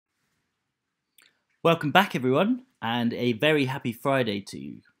Welcome back, everyone, and a very happy Friday to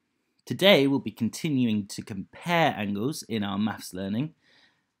you. Today, we'll be continuing to compare angles in our maths learning,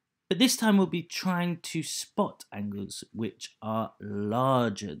 but this time we'll be trying to spot angles which are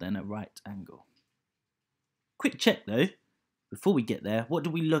larger than a right angle. Quick check though, before we get there, what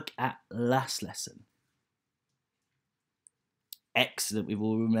did we look at last lesson? Excellent, we've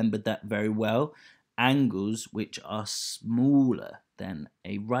all remembered that very well. Angles which are smaller than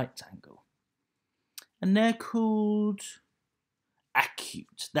a right angle. And they're called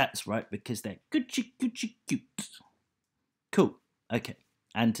acute. That's right, because they're cute. Cool. Okay.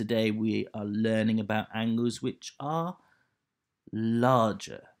 And today we are learning about angles which are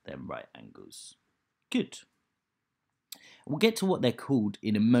larger than right angles. Good. We'll get to what they're called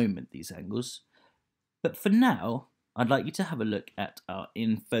in a moment, these angles. But for now, I'd like you to have a look at our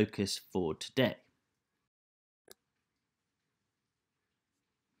in focus for today.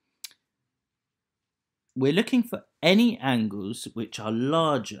 We're looking for any angles which are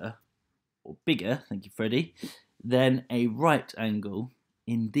larger or bigger, thank you Freddie, than a right angle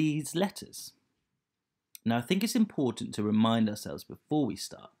in these letters. Now I think it's important to remind ourselves before we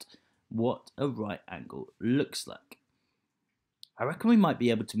start what a right angle looks like. I reckon we might be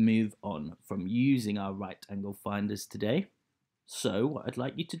able to move on from using our right angle finders today. So what I'd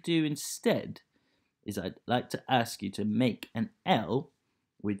like you to do instead is I'd like to ask you to make an L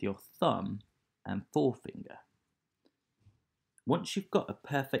with your thumb and forefinger. Once you've got a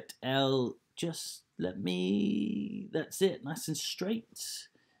perfect L, just that's it, nice and straight.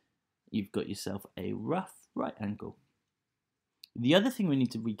 You've got yourself a rough right angle. The other thing we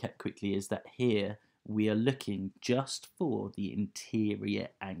need to recap quickly is that here we are looking just for the interior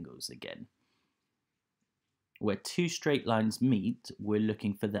angles again. Where two straight lines meet, we're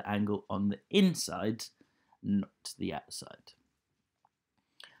looking for the angle on the inside, not the outside.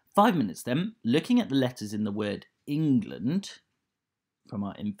 5 minutes then, looking at the letters in the word England from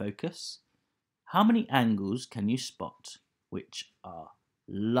our in focus. How many angles can you spot which are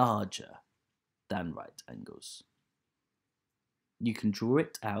larger than right angles? You can draw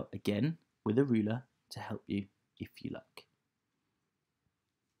it out again with a ruler to help you if you like.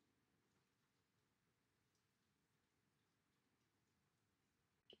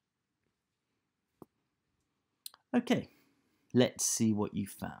 Okay, let's see what you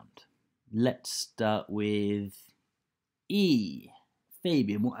found. Let's start with E.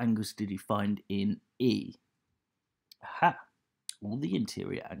 Fabian, what angles did you find in E? Aha! All the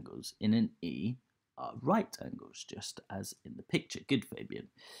interior angles in an E are right angles, just as in the picture. Good, Fabian.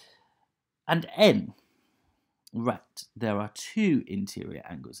 And N. Right, there are two interior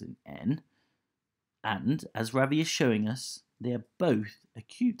angles in N, and as Ravi is showing us, they are both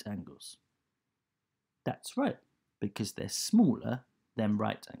acute angles. That's right, because they're smaller than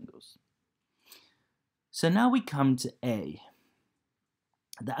right angles. So now we come to A.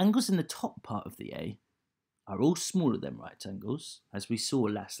 The angles in the top part of the A are all smaller than right angles, as we saw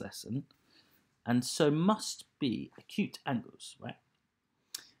last lesson, and so must be acute angles, right?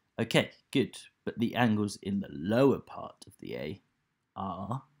 Okay, good, but the angles in the lower part of the A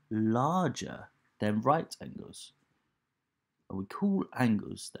are larger than right angles. And we call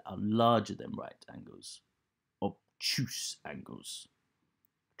angles that are larger than right angles obtuse angles.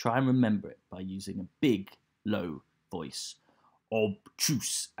 Try and remember it by using a big, low voice.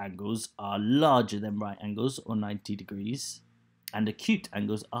 Obtuse angles are larger than right angles, or 90 degrees, and acute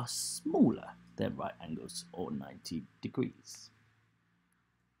angles are smaller than right angles, or 90 degrees.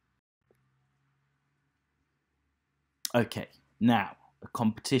 Okay, now a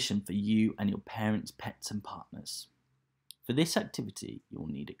competition for you and your parents, pets and partners. For this activity, you'll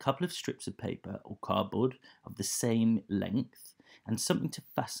need a couple of strips of paper or cardboard of the same length and something to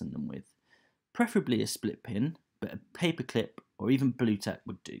fasten them with, preferably a split pin, but a paper clip or even blue tack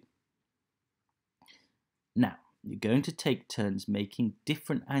would do. Now, you're going to take turns making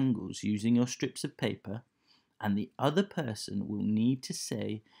different angles using your strips of paper, and the other person will need to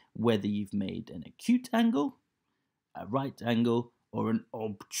say whether you've made an acute angle, a right angle, or an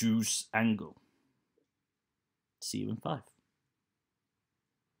obtuse angle. See you in 5.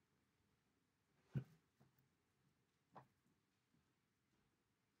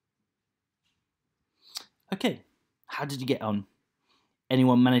 Okay, how did you get on?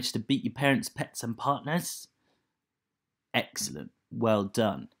 Anyone manage to beat your parents, pets and partners? Excellent, well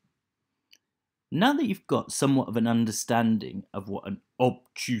done. Now that you've got somewhat of an understanding of what an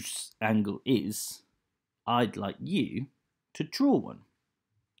obtuse angle is, I'd like you to draw one.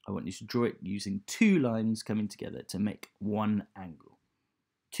 I want you to draw it using two lines coming together to make one angle.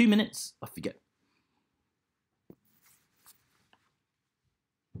 2 minutes, off you go.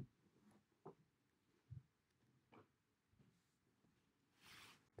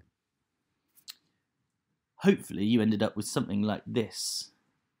 hopefully you ended up with something like this.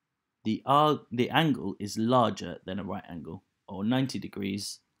 The angle is larger than a right angle, or 90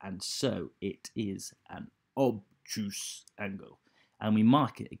 degrees, and so it is an obtuse angle. And we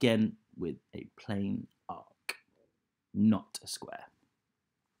mark it again with a plain arc, not a square.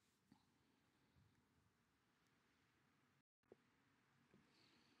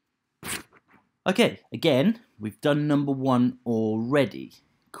 Okay, again, we've done number 1 already.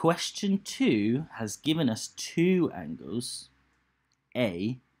 Question 2 has given us 2 angles,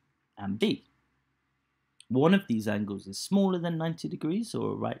 A and B. One of these angles is smaller than 90 degrees,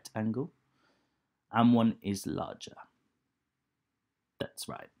 or a right angle, and one is larger. That's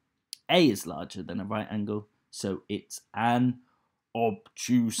right. A is larger than a right angle, so it's an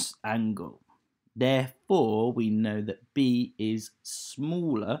obtuse angle. Therefore, we know that B is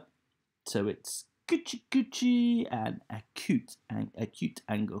smaller, so it's Gucci and acute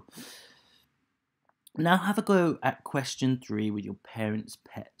angle. Now have a go at question 3 with your parents,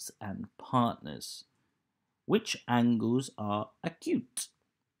 pets and partners. Which angles are acute?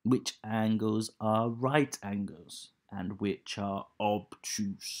 Which angles are right angles? And which are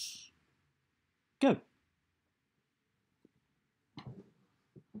obtuse? Go.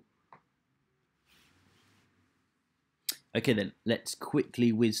 Okay then, let's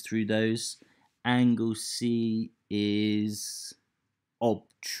quickly whiz through those. Angle C is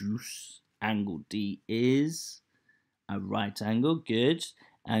obtuse. Angle D is a right angle, good.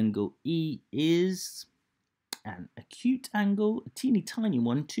 Angle E is an acute angle, a teeny tiny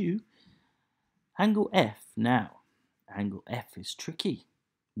one too. Angle F, now, angle F is tricky.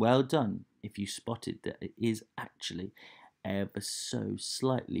 Well done if you spotted that it is actually ever so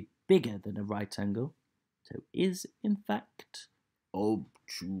slightly bigger than a right angle. So is in fact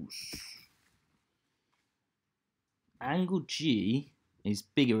obtuse. Angle G is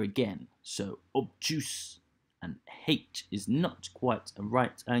bigger again, so obtuse, and H is not quite a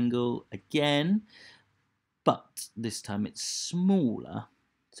right angle again, but this time it's smaller,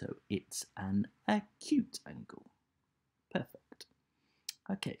 so it's an acute angle. Perfect.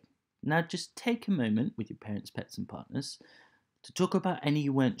 Okay, now just take a moment with your parents, pets and partners to talk about any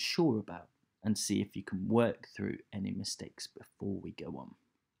you weren't sure about and see if you can work through any mistakes before we go on.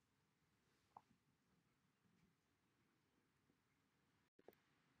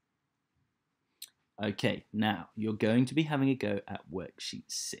 Okay, now you're going to be having a go at worksheet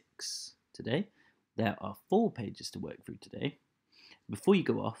 6 today. There are 4 pages to work through today. Before you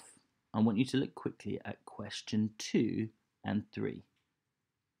go off, I want you to look quickly at question 2 and 3.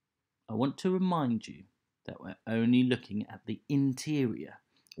 I want to remind you that we're only looking at the interior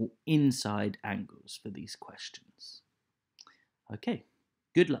or inside angles for these questions. Okay,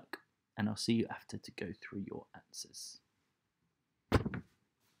 good luck, and I'll see you after to go through your answers.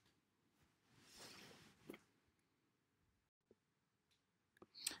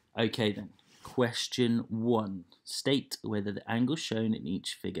 Okay then, question 1. State whether the angle shown in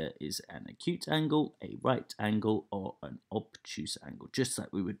each figure is an acute angle, a right angle, or an obtuse angle, just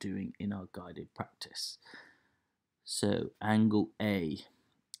like we were doing in our guided practice. So angle A,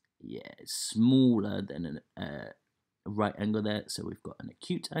 yeah, it's smaller than a right angle there, so we've got an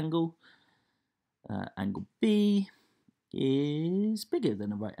acute angle. Angle B is bigger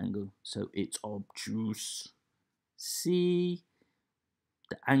than a right angle, so it's obtuse. C,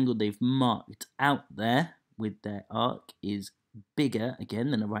 the angle they've marked out there with their arc is bigger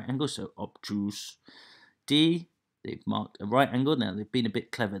again than a right angle, so obtuse. D, they've marked a right angle. Now they've been a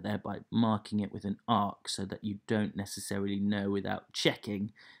bit clever there by marking it with an arc so that you don't necessarily know without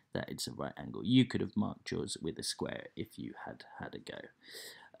checking that it's a right angle. You could have marked yours with a square if you had had a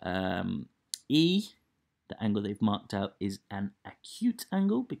go. E, the angle they've marked out is an acute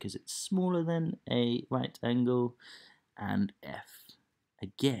angle because it's smaller than a right angle. And F,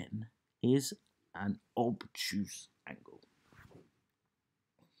 again, is an obtuse angle.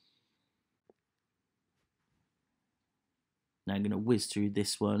 Now I'm going to whiz through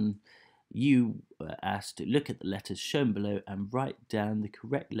this one. You were asked to look at the letters shown below and write down the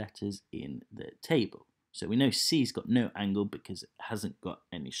correct letters in the table. So we know C's got no angle because it hasn't got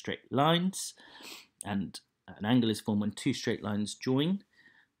any straight lines, and an angle is formed when 2 straight lines join.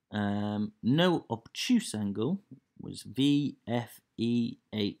 No obtuse angle was V, F, E,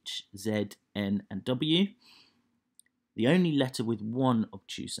 H, Z, N and W. The only letter with 1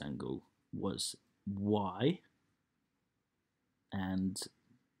 obtuse angle was Y, and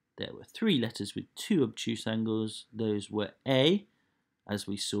there were 3 letters with 2 obtuse angles. Those were A, as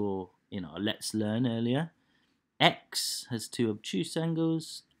we saw in our Let's Learn earlier. X has 2 obtuse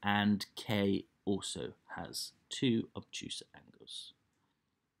angles, and K also has 2 obtuse angles.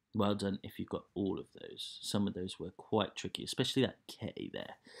 Well done if you've got all of those. Some of those were quite tricky, especially that K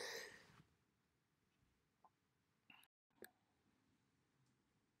there.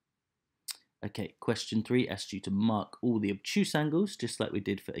 Okay, question 3 asked you to mark all the obtuse angles, just like we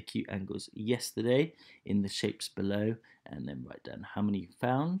did for acute angles yesterday, in the shapes below, and then write down how many you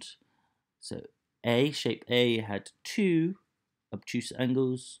found. So shape A had 2 obtuse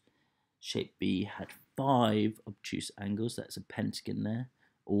angles, shape B had 5 obtuse angles, that's a pentagon there.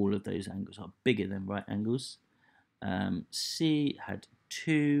 All of those angles are bigger than right angles. C had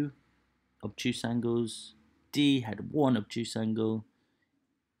 2 obtuse angles, D had 1 obtuse angle,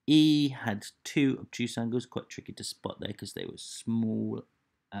 E had 2 obtuse angles, quite tricky to spot there because they were small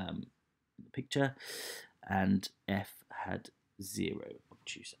in the picture, and F had 0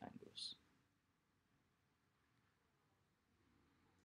 obtuse angles.